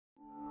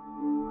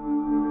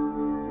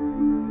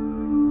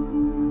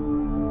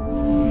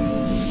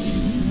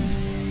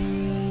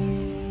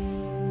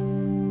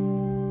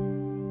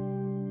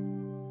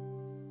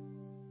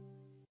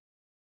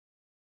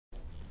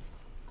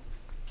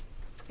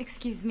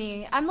Excuse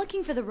me, I'm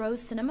looking for the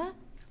Rose Cinema.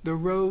 The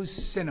Rose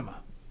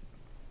Cinema.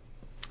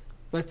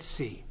 Let's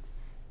see.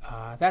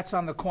 That's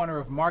on the corner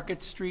of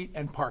Market Street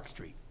and Park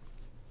Street.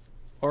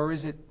 Or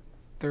is it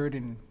 3rd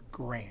and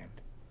Grand?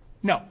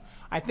 No,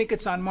 I think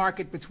it's on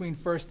Market between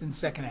 1st and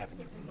 2nd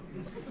Avenue.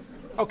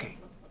 Okay,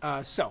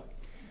 so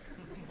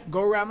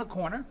go around the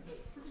corner,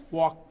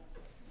 walk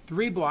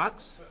 5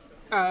 blocks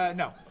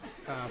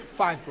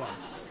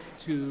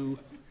to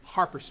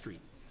Harper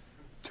Street.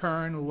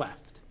 Turn left.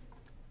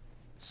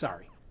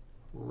 Sorry,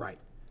 right.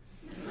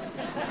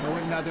 Go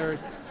another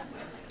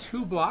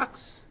 2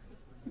 blocks.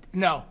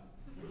 No.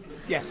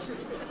 Yes,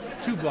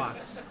 2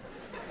 blocks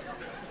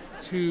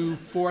to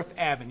 4th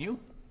Avenue.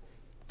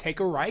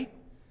 Take a right.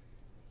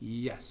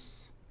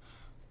 Yes.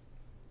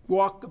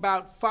 Walk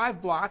about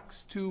 5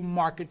 blocks to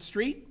Market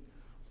Street.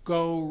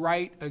 Go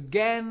right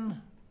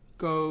again.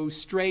 Go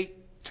straight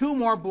 2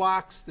 more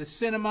blocks. The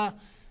cinema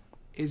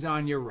is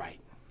on your right.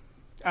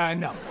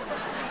 No.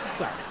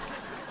 Sorry.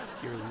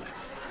 Your left.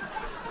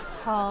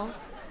 Paul?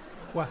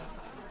 What?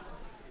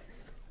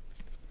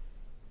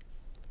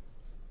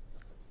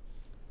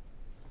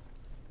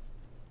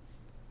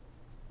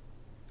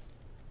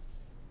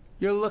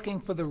 You're looking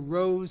for the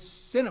Rose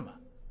Cinema.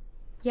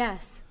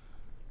 Yes.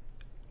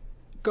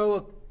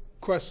 Go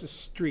across the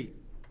street.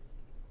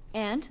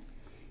 And?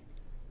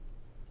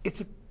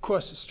 It's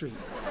across the street.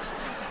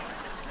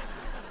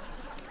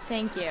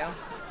 Thank you.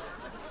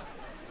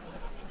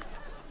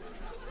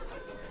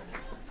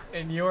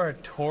 And you're a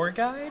tour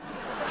guide?